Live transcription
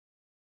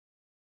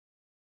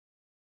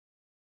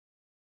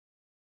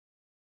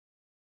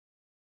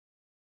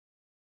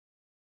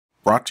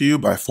brought to you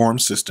by Form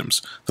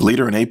Systems, the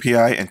leader in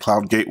API and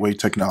cloud gateway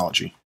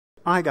technology.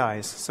 Hi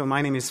guys, so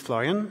my name is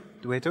Florian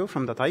Douetteau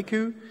from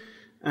Dataiku,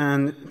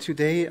 and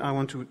today I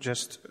want to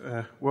just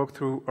walk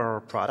through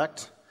our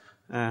product,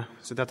 the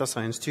Data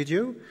Science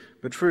Studio.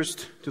 But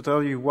first, to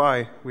tell you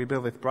why we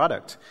built this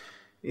product,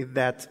 is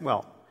that,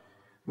 well,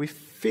 we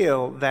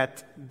feel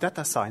that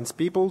data science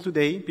people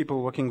today,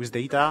 people working with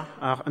data,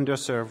 are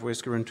underserved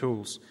with current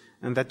tools.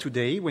 And that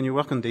today, when you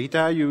work on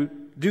data, you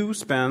do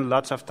spend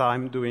lots of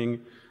time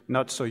doing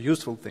not so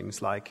useful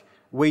things like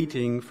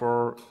waiting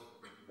for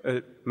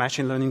a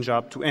machine learning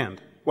job to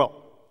end. Well,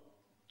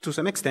 to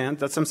some extent,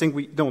 that's something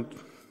we don't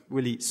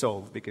really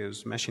solve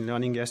because machine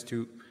learning has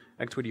to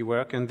actually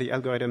work and the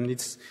algorithm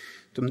needs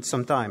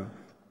some time.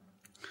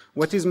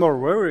 What is more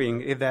worrying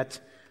is that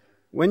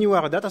when you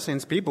are a data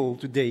science people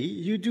today,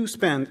 you do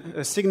spend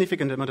a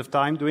significant amount of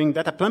time doing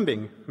data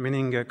plumbing,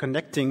 meaning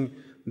connecting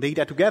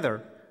data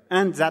together,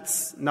 and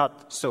that's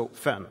not so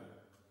fun.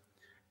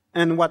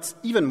 And what's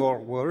even more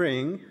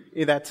worrying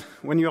is that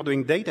when you are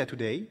doing data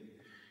today,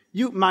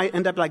 you might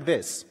end up like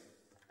this.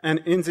 And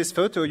in this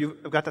photo,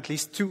 you've got at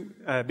least two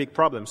big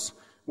problems.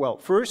 Well,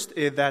 first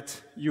is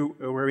that you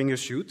are wearing a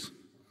suit,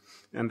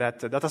 and that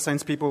data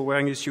science people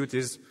wearing a suit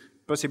is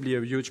possibly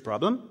a huge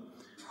problem.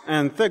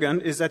 And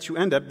second is that you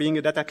end up being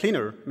a data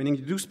cleaner, meaning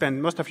you do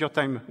spend most of your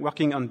time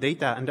working on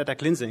data and data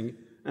cleansing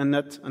and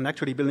not on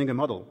actually building a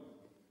model.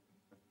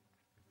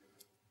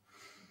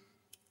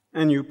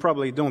 And you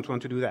probably don't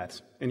want to do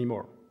that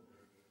anymore.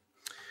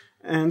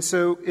 And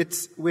so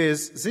it's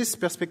with this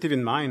perspective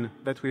in mind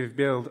that we've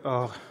built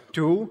our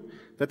tool,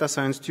 Data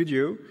Science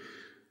Studio,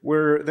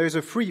 where there's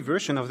a free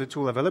version of the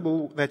tool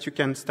available that you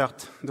can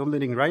start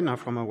downloading right now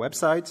from our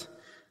website.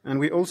 And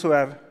we also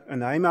have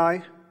an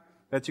IMI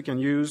that you can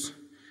use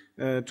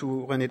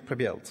to run it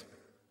pre-built.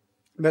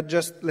 But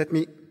just let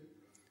me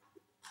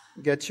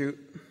get you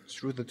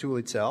through the tool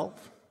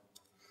itself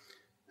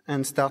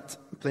and start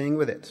playing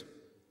with it.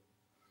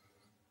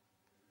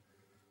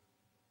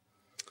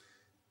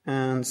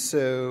 And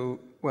so,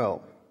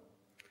 well,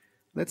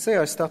 let's say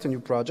I start a new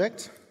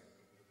project,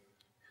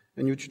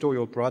 a new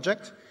tutorial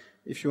project.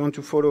 If you want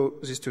to follow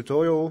this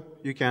tutorial,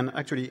 you can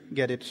actually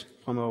get it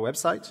from our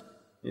website.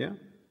 Yeah.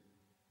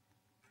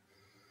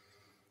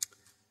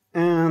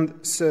 And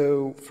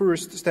so,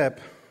 first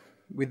step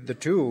with the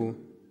tool,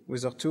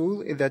 with our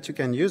tool, is that you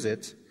can use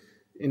it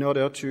in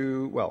order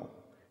to, well,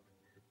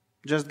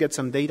 just get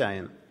some data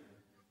in.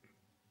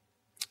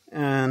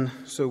 And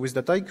so with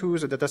Dataiku,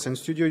 the Data Science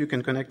Studio, you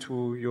can connect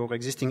to your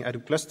existing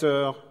Hadoop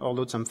cluster or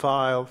load some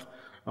files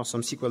or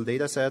some SQL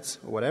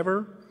datasets or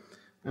whatever.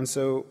 And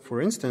so,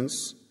 for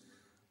instance,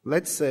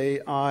 let's say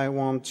I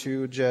want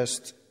to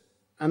just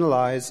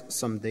analyze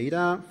some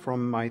data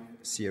from my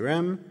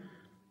CRM.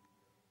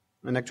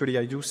 And actually,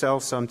 I do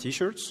sell some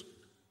T-shirts,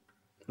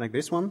 like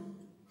this one.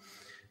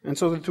 And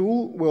so the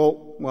tool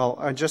will, well,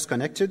 I just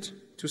connected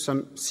to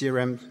some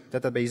CRM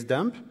database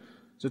dump.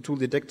 The tool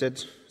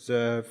detected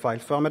the file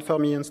format for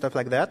me and stuff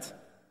like that.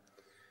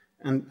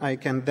 And I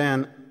can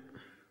then,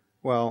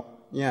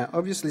 well, yeah,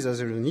 obviously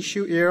there's an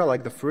issue here,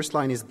 like the first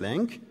line is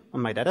blank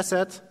on my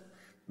dataset.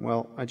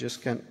 Well, I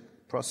just can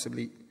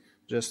possibly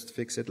just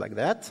fix it like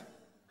that.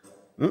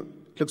 It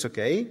looks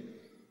okay.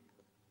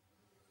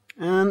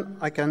 And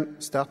I can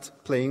start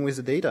playing with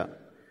the data.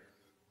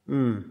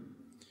 Here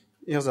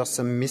there's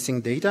some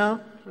missing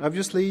data,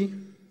 obviously.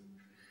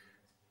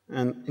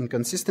 And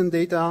inconsistent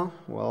data,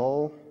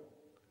 well,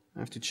 I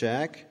have to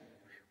check.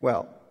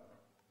 Well,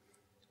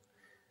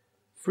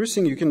 first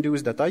thing you can do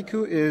with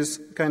Dataiku is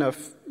kind of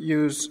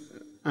use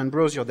and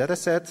browse your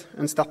dataset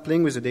and start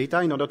playing with the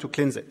data in order to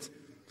cleanse it.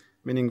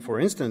 Meaning, for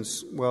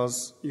instance, well,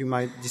 you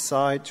might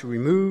decide to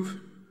remove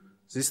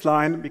this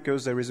line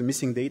because there is a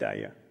missing data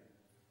here.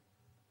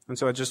 And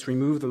so I just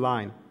remove the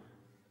line.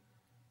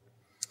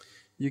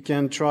 You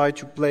can try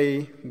to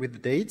play with the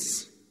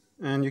dates,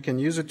 and you can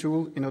use a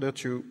tool in order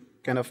to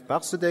kind of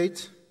parse the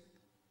date.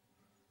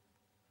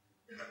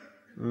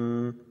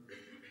 And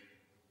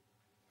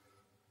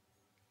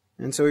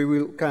so it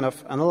will kind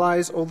of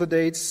analyze all the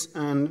dates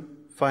and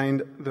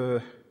find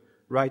the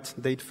right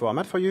date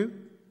format for you,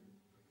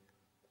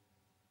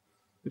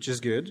 which is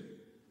good.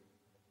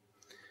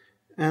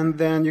 And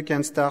then you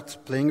can start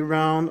playing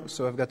around.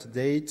 So I've got a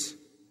date.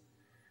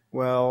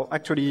 Well,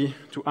 actually,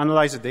 to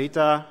analyze the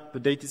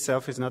date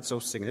itself is not so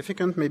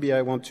significant. Maybe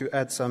I want to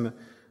add some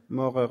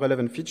more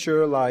relevant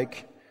feature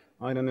like,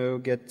 I don't know,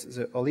 get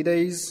the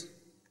holidays.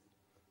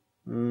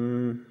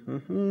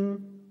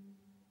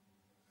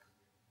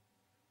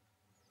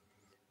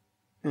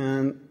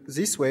 And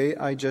this way,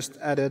 I just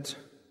added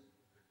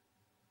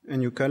a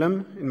new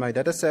column in my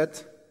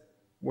dataset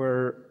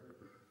where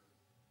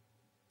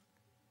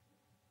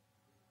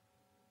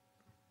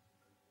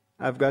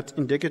I've got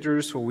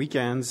indicators for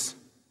weekends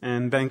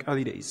and bank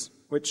holidays,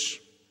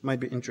 which might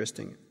be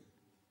interesting.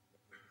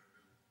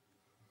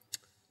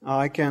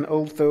 I can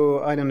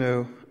also, I don't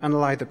know,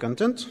 analyze the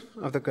content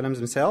of the columns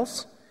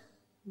themselves.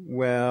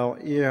 Well,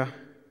 here,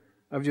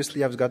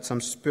 obviously, I've got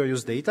some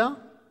spurious data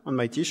on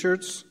my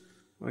T-shirts.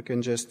 I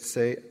can just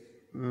say,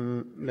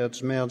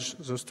 let's merge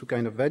those two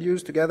kind of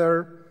values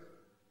together.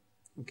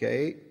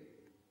 Okay.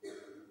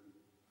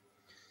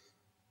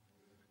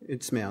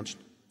 It's merged.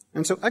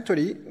 And so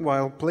actually,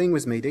 while playing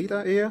with my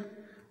data here,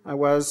 I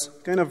was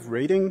kind of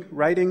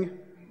writing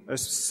a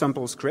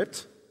sample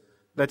script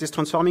that is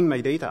transforming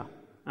my data.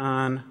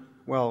 And,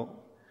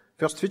 well,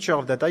 first feature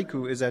of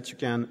Dataiku is that you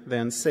can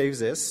then save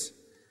this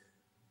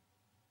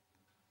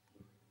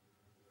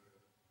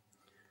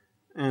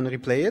and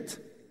replay it.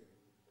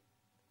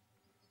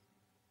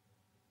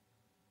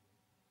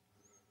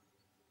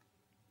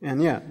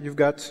 And yeah, you've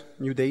got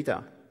new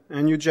data.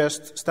 And you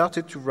just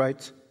started to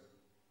write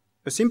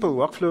a simple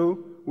workflow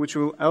which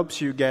will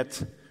help you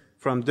get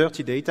from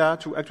dirty data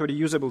to actually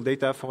usable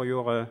data for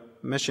your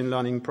machine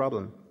learning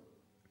problem.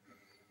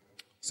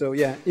 So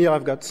yeah, here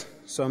I've got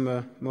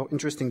some more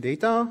interesting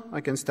data.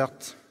 I can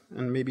start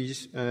and maybe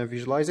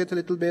visualize it a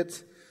little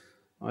bit.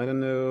 I don't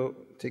know,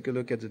 take a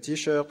look at the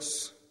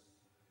t-shirts.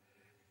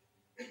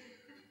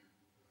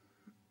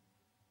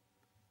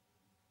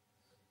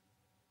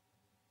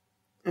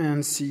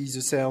 And see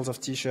the sales of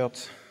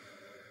t-shirts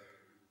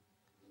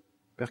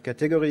per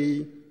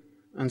category,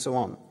 and so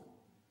on.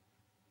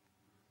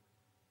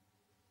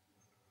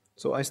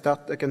 So I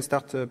can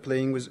start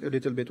playing with a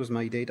little bit with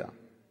my data.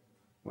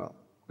 Well,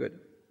 good.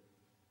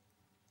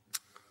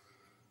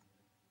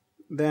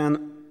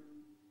 Then,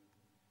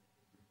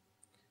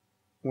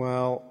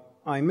 well,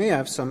 I may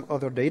have some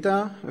other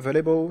data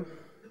available,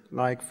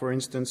 like, for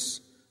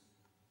instance,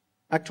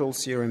 actual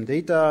CRM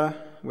data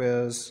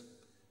with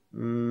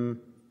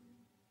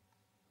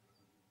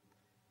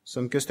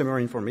some customer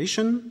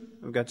information.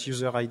 I've got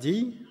user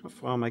ID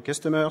for my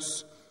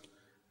customers,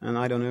 and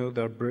I don't know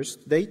their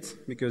birth date,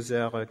 because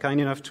they're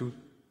kind enough to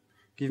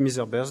give me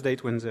their birth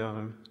date when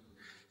they're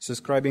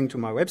subscribing to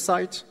my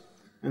website.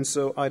 And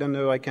so I don't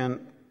know, I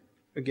can,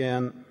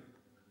 again,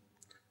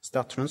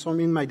 start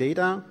transforming my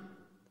data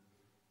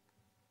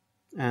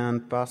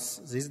and pass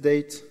this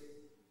date.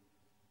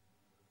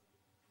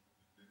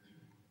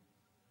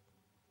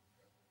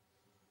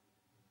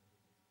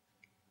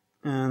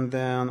 And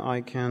then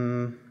I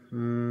can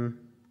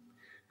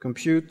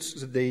compute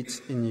the date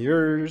in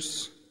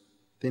years,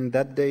 then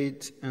that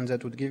date, and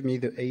that would give me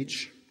the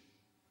age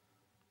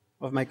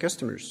of my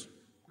customers.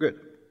 Good.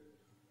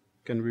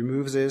 I can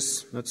remove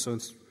this, not so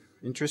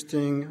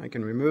interesting. I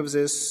can remove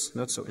this,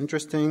 not so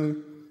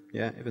interesting.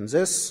 Yeah, even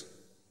this.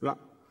 Blah.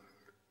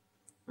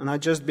 And I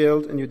just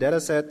build a new data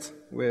set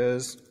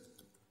with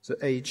the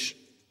age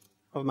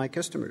of my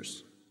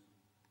customers.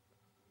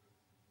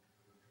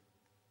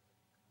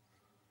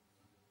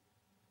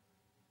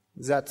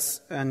 That's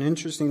an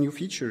interesting new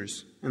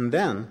features. And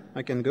then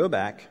I can go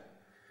back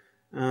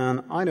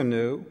and, I don't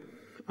know,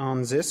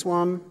 on this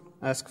one,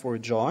 ask for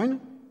join,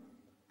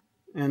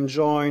 and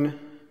join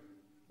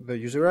the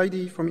user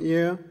ID from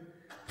here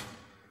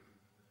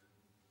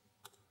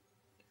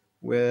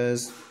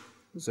with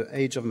the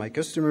age of my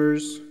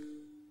customers,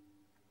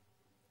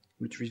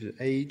 retrieve the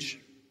age,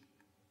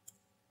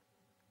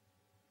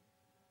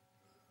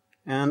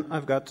 and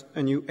I've got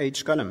a new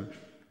age column.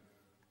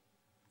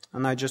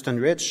 And I just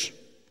enrich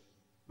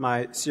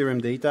my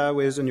CRM data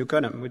with a new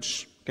column,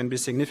 which can be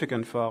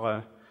significant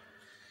for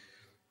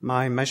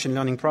my machine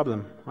learning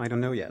problem. I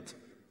don't know yet.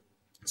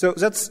 So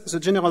that's the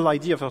general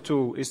idea of our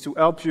tool, is to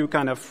help you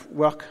kind of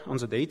work on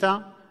the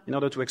data in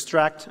order to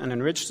extract and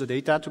enrich the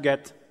data to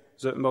get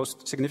the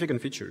most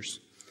significant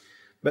features.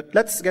 But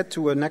let's get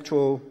to an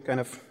actual kind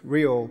of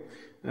real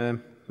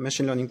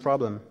machine learning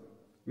problem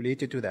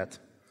related to that.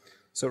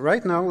 So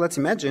right now, let's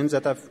imagine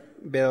that I've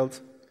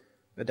built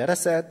a data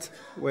set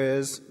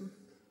with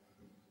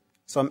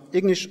some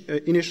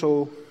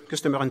initial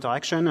customer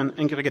interaction and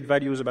aggregate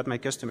values about my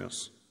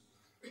customers.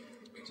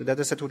 The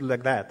data set would look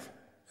like that.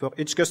 For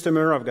each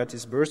customer, I've got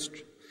his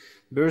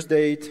birth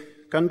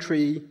date,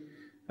 country,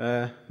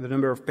 the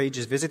number of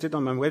pages visited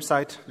on my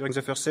website during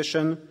the first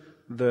session,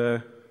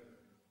 the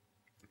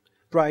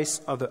price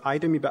of the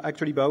item he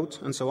actually bought,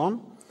 and so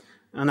on.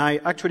 And I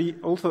actually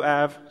also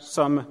have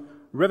some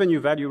revenue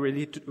value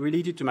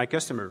related to my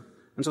customer.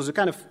 And so the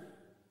kind of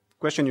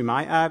question you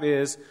might have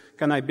is,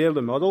 can I build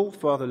a model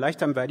for the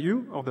lifetime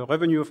value or the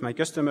revenue of my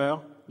customer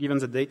given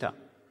the data?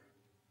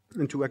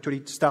 And to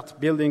actually start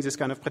building this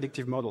kind of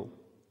predictive model.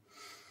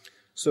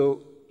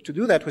 So to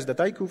do that with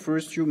Dataiku,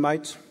 first you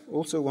might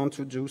also want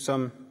to do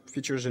some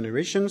feature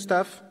generation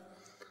stuff,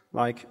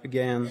 like,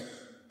 again,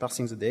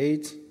 parsing the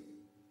date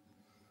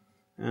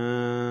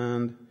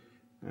and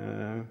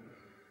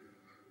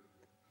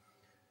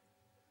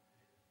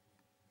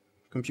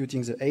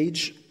computing the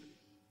age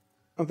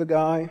of the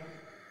guy.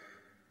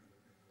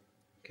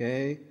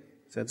 Okay,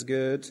 that's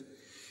good.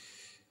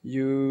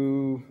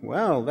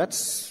 Well,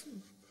 that's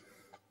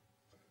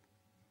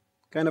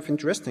kind of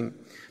interesting.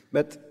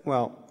 But,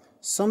 well,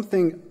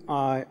 something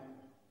I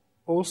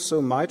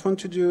also might want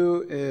to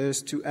do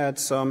is to add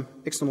some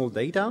external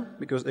data,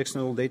 because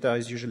external data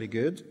is usually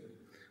good.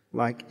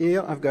 Like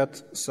here, I've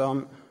got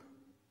some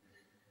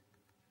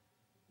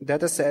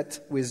data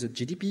set with the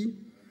GDP,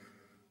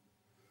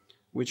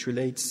 which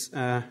relates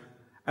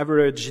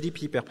average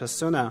GDP per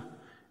persona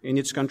in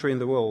each country in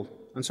the world.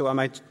 And so I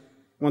might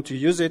want to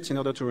use it in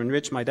order to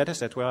enrich my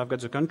dataset where I've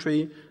got the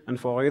country, and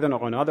for a reason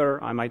or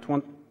another, I might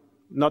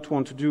not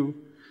want to do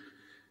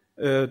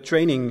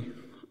training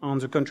on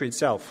the country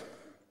itself,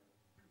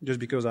 just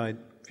because I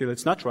feel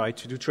it's not right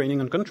to do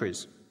training on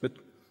countries. But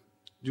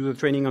do the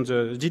training on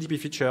the GDP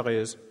feature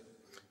is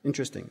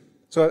interesting.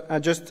 So I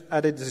just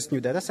added this new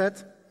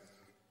dataset,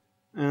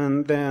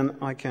 and then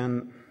I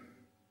can,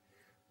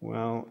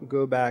 well,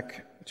 go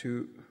back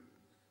to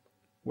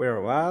where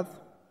I was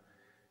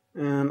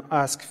and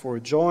ask for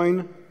a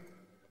join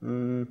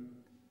on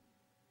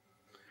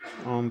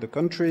the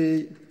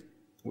country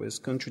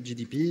with country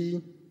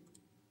GDP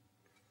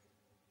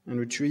and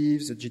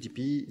retrieve the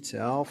GDP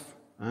itself.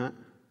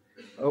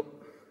 Oh,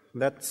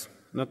 that's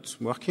not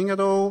working at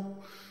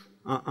all.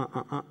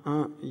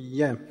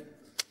 Yeah,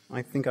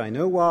 I think I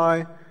know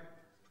why.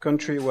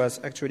 Country was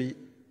actually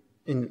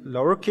in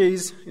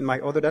lowercase in my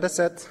other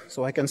dataset,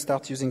 so I can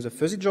start using the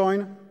fuzzy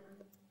join.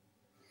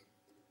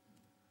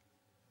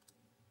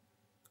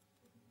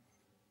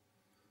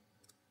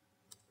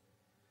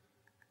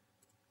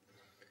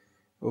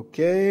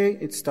 Okay,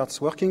 it starts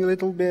working a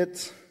little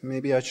bit.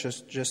 Maybe I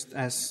just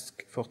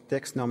ask for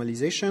text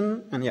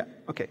normalization. And yeah,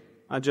 okay.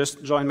 I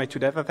just joined my two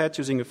datasets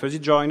using a fuzzy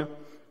join,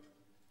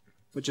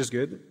 which is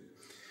good.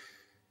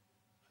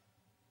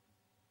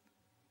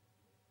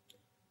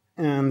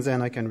 And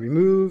then I can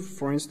remove,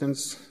 for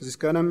instance, this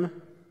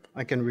column.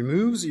 I can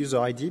remove the user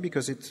ID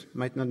because it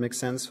might not make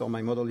sense for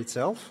my model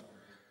itself.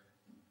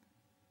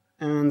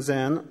 And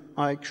then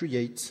I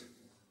create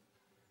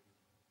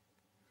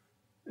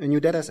a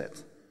new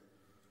dataset.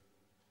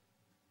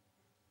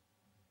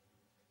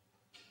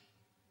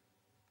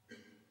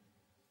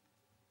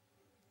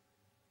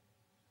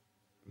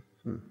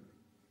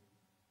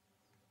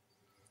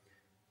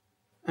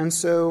 And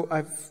so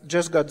I've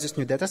just got this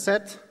new data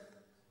set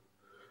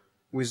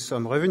with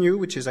some revenue,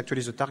 which is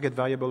actually the target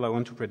variable I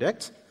want to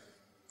predict.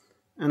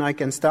 And I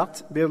can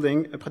start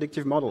building a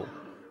predictive model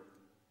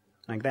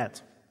like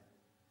that.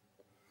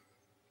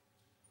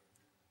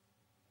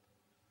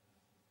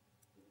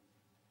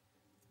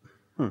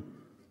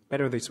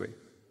 Better this way.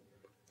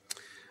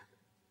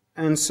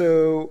 And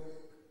so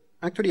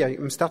actually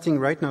I'm starting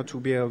right now to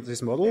build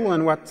this model,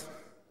 and what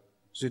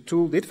the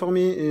tool did for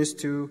me is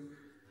to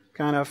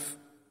kind of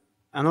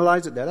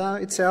analyze the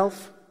data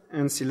itself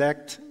and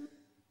select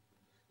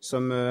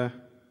some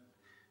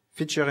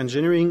feature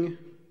engineering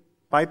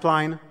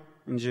pipeline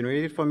and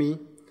generate it for me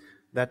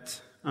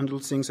that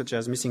handles things such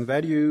as missing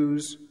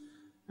values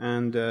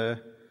and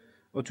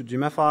how to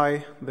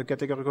demify the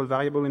categorical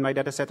variable in my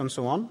dataset and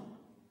so on.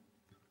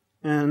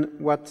 And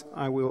what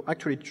I will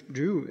actually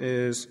do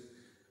is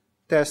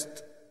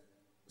test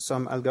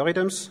some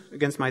algorithms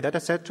against my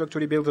dataset to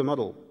actually build a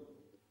model.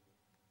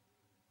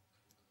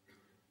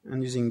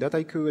 And using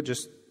Dataiku, I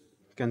just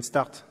can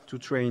start to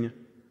train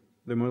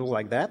the model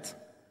like that.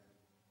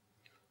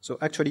 So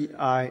actually,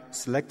 I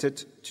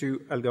selected two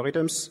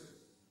algorithms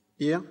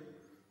here.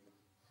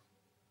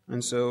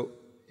 And so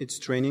it's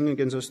training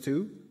against those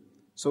two.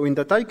 So in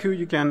Dataiku,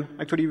 you can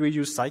actually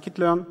reuse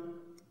scikit-learn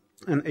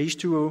and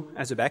H2O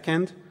as a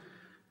backend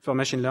for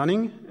machine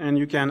learning. And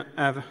you can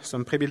have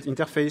some pre-built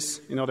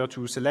interface in order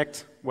to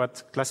select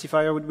what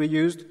classifier would be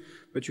used.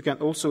 But you can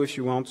also, if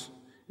you want,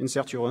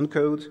 insert your own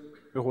code,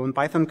 your own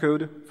Python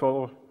code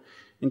for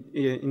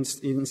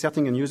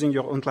inserting and using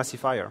your own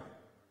classifier.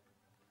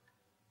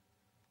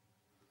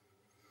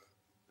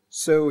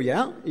 So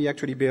yeah, he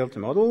actually built a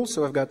model.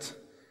 So I've got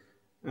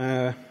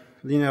a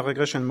linear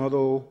regression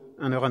model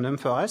and a random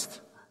forest.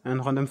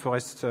 And random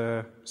forest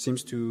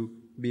seems to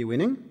be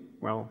winning.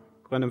 Well,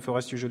 random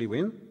forests usually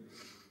win.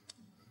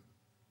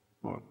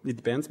 Well, it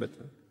depends, but...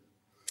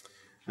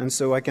 And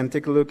so I can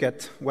take a look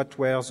at what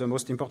were the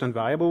most important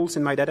variables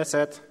in my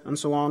dataset and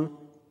so on.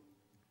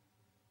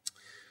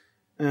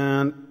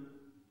 And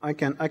I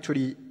can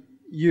actually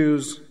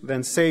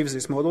then save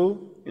this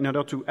model in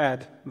order to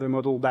add the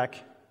model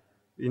back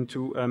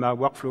into my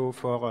workflow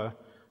for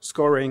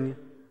scoring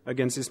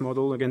against this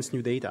model, against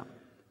new data.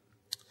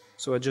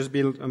 So I just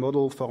built a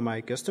model for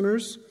my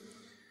customers.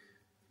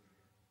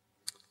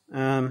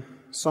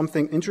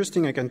 Something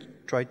interesting I can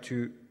try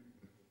to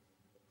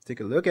take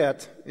a look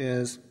at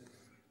is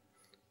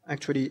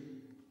actually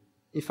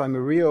if I'm a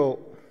real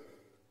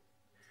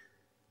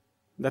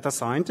data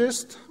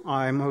scientist,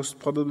 I most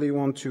probably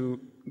want to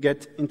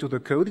get into the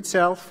code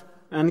itself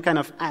and kind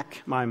of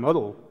hack my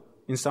model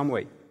in some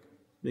way,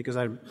 because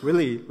I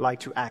really like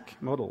to hack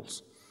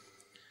models.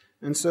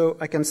 And so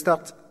I can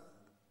start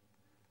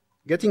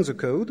getting the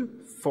code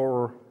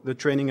for the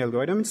training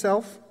algorithm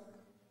itself.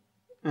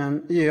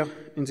 And here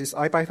in this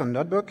IPython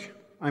notebook,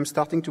 I'm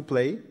starting to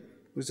play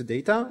with the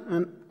data,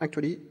 and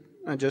actually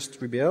I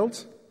just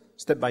rebuild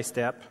step by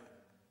step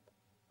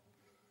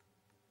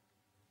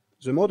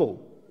the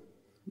model.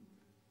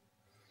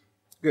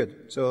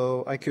 Good.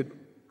 So I could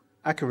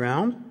hack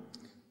around.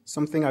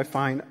 Something I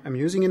find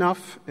amusing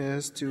enough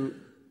is to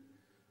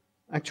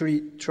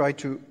actually try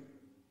to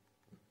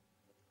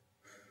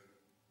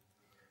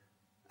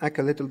hack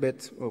a little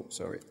bit. Oh,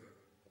 sorry.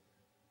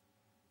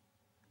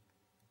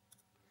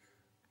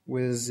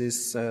 with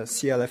this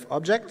CLF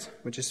object,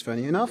 which is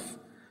funny enough.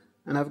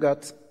 And I've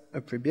got a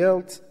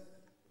pre-built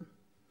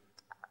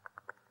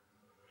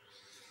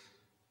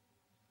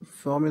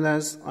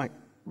formulas I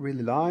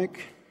really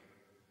like,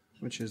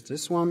 which is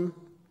this one.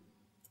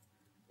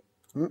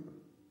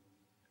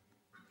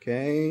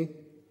 Okay.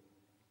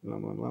 Blah,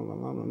 blah, blah, blah,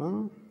 blah,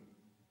 blah.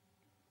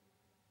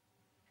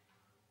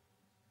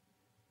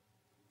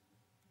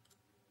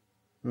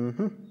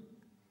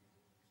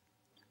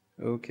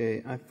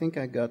 Okay, I think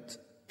I got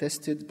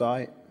tested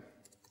by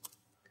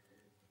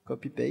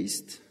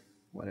copy-paste,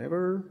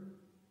 whatever.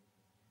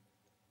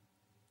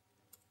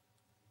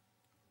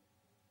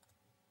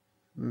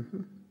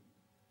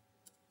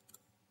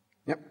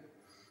 Yep.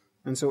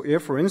 And so here,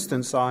 for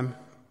instance, I'm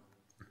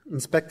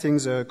inspecting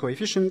the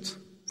coefficient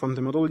from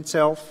the model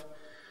itself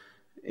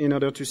in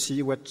order to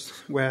see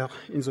where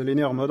in the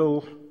linear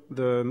model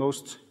the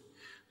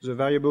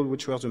variable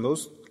which was the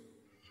most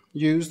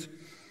used.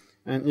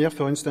 And here,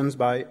 for instance,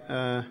 by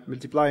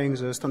multiplying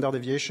the standard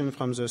deviation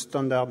from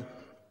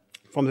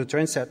the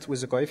train set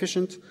with the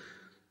coefficient,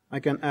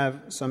 I can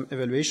have some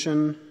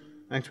evaluation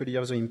actually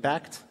of the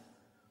impact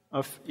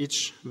of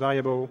each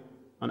variable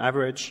on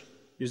average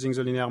using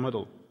the linear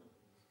model.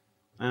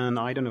 And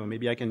I don't know,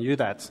 maybe I can use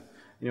that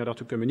in order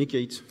to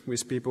communicate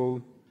with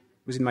people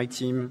within my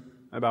team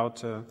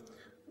about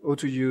how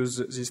to use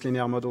this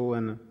linear model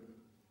and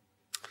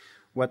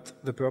what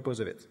the purpose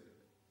of it.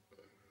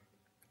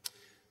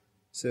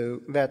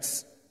 So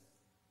that's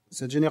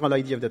the general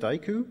idea of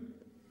Dataiku.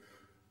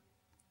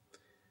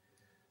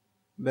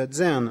 But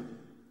then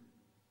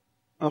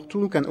our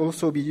tool can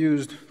also be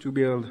used to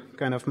build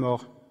kind of more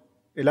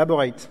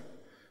elaborate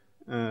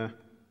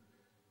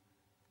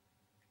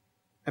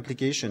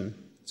application.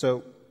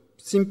 So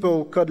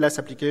simple codeless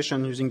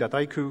application using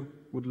Dataiku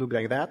would look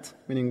like that,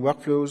 meaning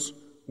workflows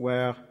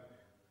where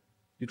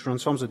you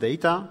transform the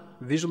data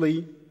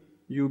visually,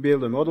 you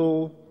build a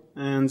model,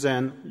 and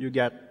then you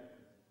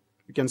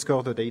can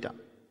score the data.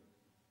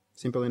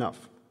 Simple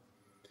enough.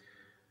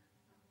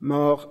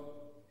 More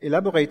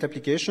elaborate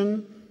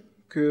application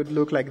could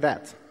look like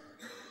that.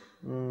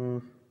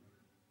 No,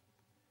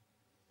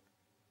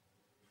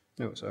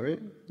 sorry,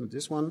 not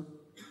this one.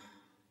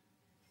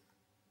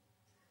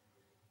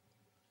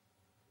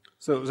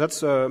 So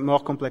that's a more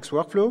complex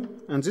workflow.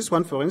 And this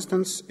one, for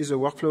instance, is a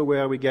workflow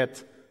where we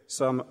get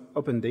some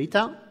open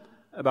data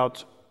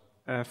about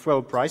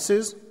fuel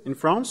prices in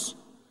France.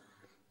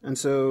 And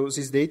so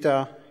this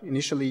data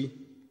initially,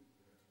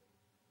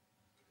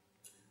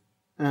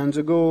 and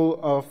the goal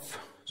of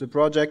the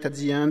project at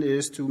the end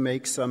is to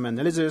make some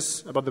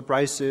analysis about the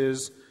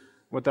prices,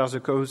 what are the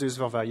causes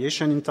for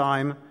variation in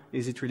time,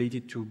 is it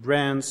related to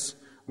brands,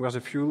 where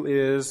the fuel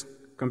is,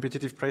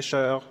 competitive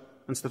pressure,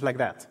 and stuff like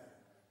that.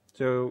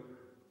 So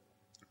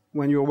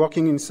when you're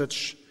working in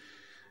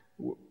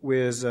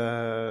with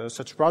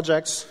such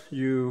projects,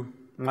 you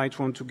might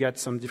want to get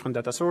some different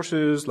data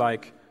sources,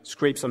 like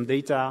scrape some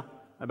data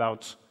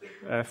about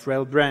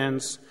frail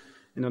brands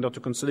in order to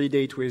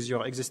consolidate with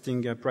your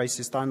existing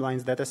prices,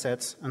 timelines,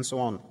 datasets, and so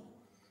on.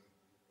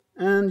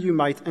 And you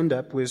might end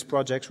up with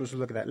projects which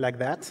look like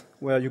that,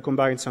 where you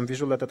combine some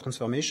visual data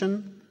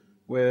transformation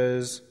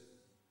with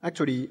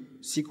actually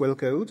SQL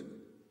code,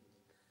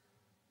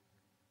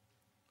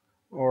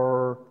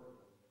 or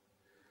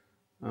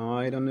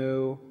I don't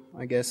know,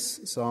 I guess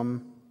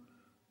some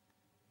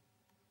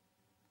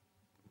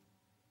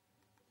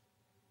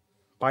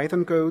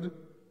Python code,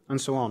 and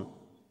so on.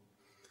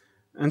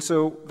 And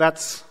so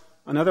that's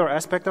another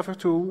aspect of our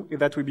tool, is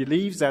that we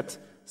believe that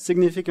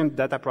significant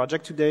data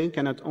project today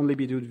cannot only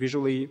be done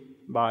visually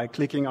by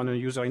clicking on a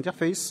user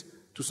interface.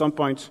 To some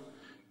point,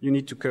 you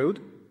need to code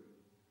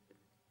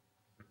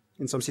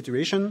in some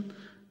situation,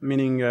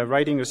 meaning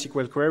writing a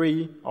SQL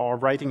query, or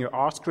writing a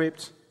R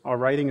script, or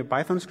writing a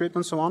Python script,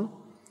 and so on.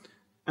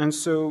 And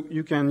so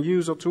you can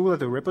use our tool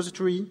as a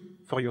repository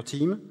for your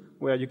team,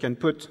 where you can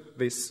put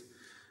this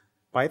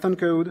Python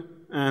code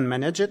and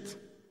manage it,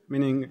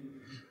 meaning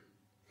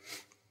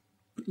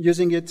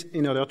using it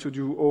in order to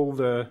do all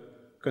the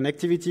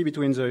connectivity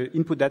between the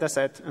input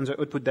dataset and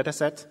the output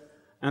dataset,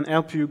 and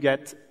help you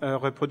get a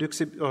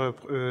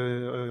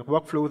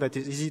workflow that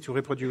is easy to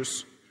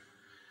reproduce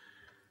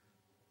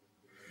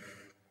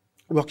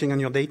working on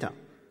your data.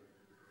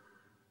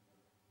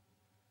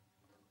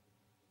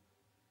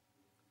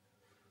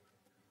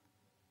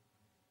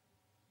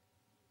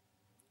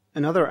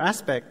 Another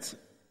aspect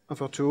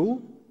of our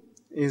tool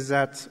is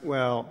that,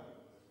 well,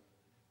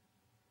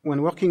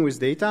 when working with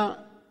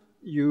data,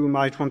 you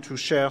might want to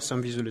share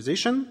some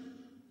visualization.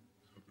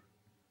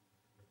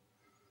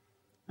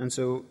 And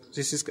so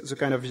this is the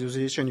kind of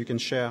visualization you can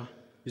share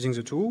using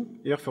the tool.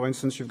 Here, for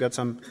instance, you've got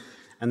some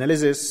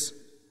analysis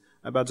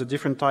about the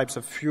different types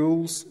of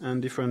fuels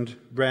and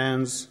different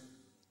brands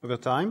over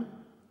time.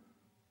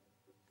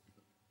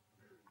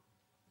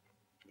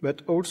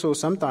 But also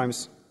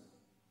sometimes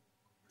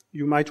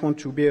you might want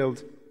to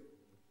build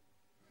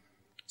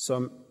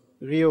some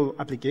real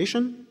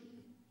application,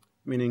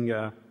 meaning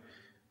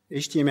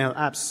HTML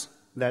apps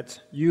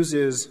that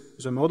uses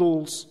the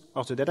models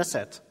of the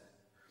dataset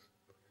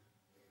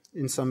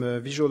in some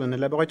visual and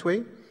elaborate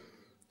way.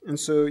 And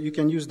so you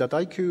can use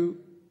Dataiku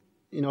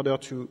in order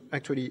to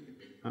actually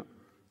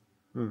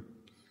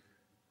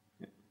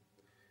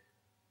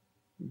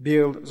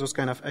build those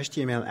kind of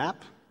HTML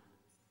app,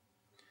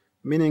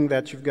 meaning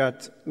that you've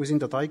got within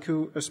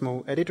Dataiku a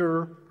small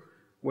editor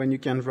when you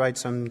can write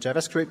some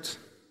JavaScript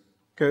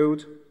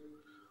code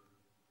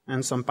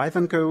and some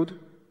Python code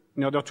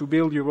in order to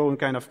build your own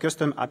kind of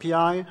custom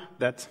API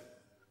that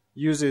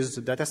uses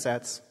the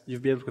datasets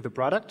you've built with the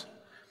product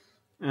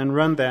and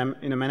run them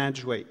in a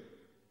managed way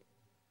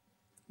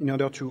in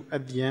order to,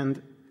 at the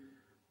end,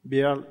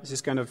 build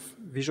this kind of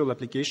visual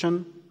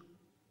application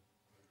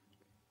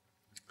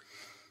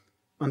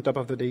on top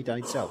of the data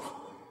itself.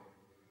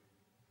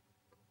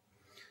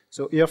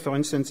 So here, for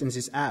instance, in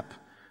this app,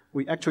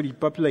 we actually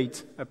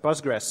populate a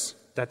Postgres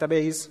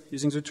database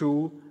using the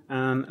tool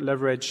and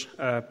leverage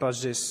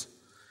PostGIS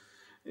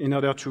in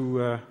order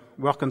to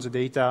work on the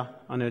data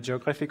on a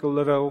geographical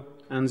level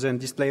and then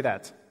display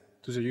that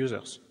to the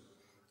users.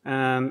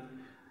 And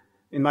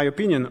in my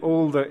opinion,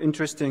 all the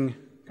interesting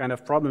kind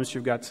of problems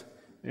you've got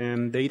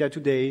in data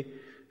today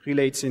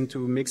relates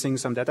into mixing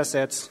some data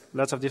sets,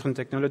 lots of different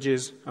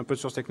technologies, open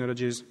source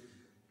technologies,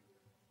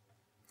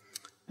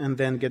 and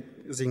then get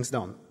things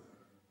done.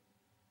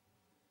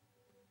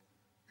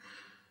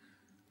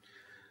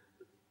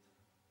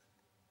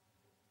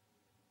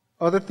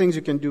 Other things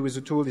you can do with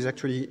the tool is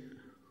actually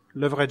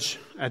leverage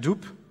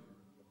Hadoop,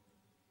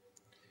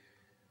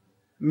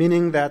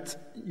 meaning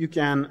that you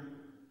can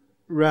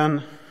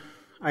run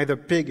either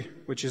Pig,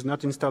 which is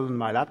not installed on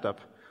my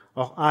laptop,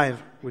 or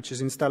Hive, which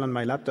is installed on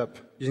my laptop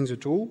using the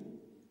tool,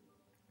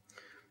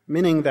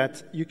 meaning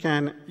that you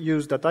can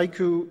use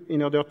Dataiku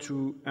in order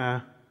to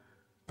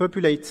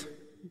populate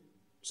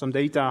some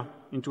data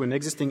into an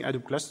existing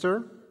Hadoop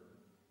cluster,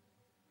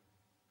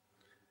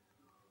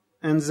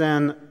 and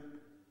then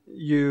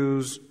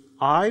use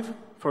Hive,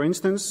 for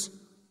instance,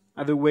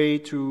 as a way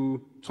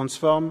to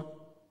transform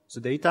the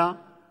data,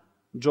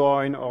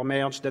 join or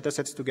merge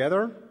datasets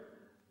together.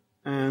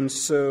 And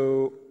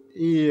so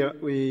here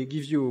we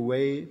give you a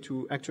way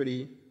to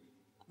actually,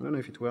 I don't know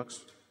if it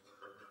works.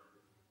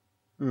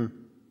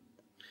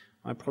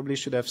 I probably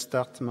should have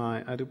started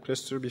my Hadoop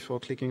cluster before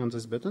clicking on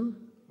this button.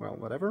 Well,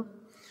 whatever.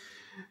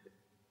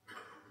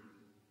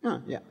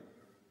 Yeah.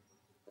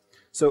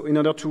 So in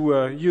order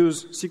to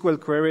use SQL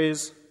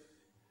queries,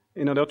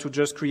 in order to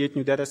just create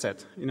new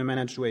dataset in a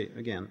managed way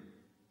again.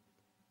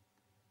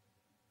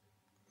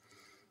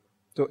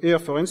 So here,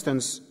 for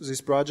instance,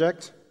 this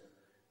project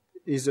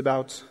is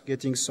about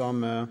getting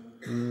some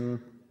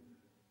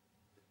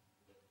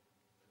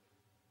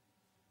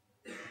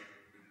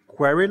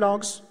query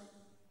logs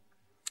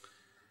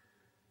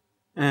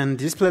and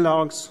display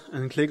logs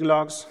and click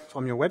logs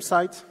from your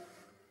website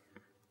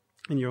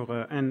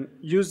and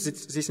use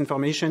this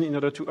information in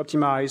order to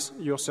optimize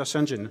your search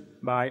engine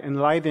by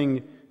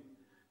analyzing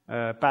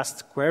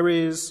past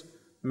queries,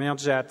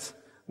 merge that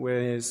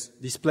with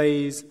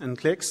displays and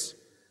clicks,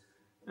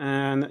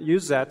 and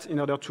use that in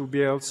order to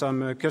build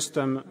some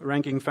custom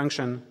ranking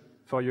function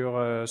for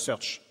your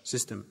search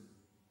system,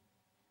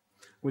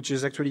 which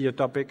is actually a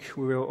topic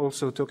we will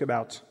also talk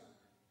about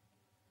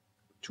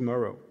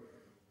tomorrow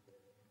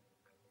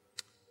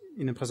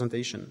in a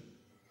presentation.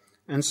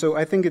 And so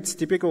I think it's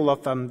typical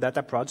of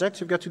data projects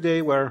you've got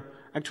today where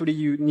actually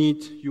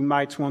you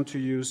might want to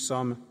use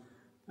some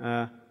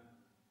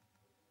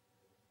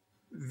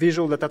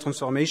visual data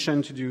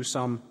transformation to do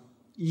some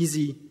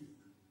easy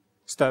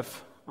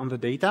stuff on the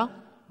data,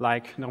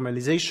 like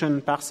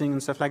normalization, parsing,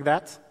 and stuff like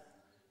that.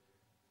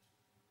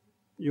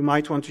 You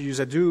might want to use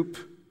Hadoop,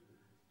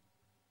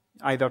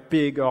 either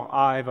Pig or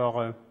Hive,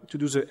 or to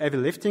do the heavy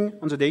lifting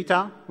on the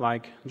data,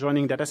 like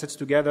joining datasets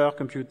together,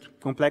 compute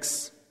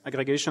complex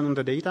aggregation on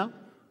the data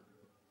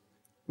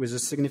with a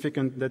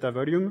significant data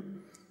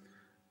volume,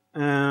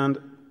 and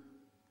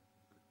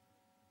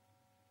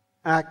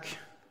hack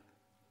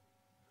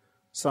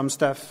some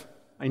stuff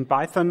in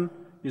Python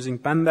using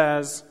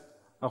pandas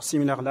or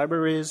similar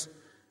libraries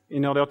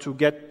in order to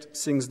get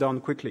things done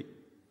quickly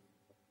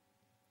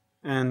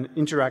and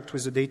interact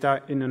with the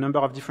data in a number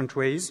of different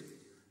ways.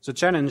 The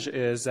challenge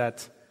is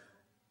that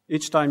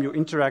each time you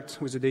interact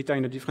with the data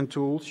in a different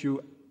tool,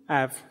 you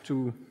have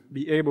to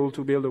be able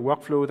to build a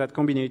workflow that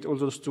combines all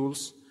those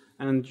tools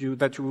and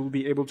that you will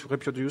be able to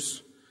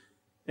reproduce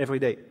every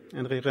day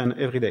and rerun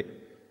every day.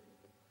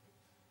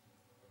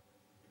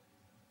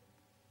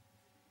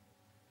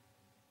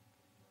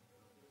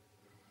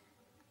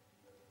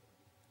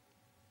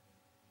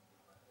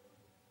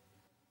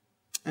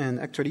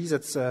 And actually,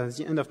 that's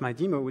the end of my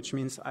demo, which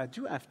means I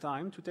do have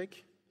time to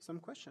take some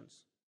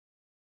questions.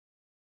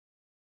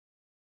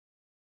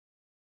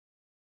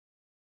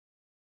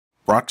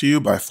 Brought to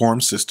you by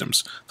Form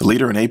Systems, the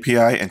leader in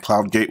API and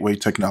cloud gateway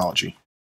technology.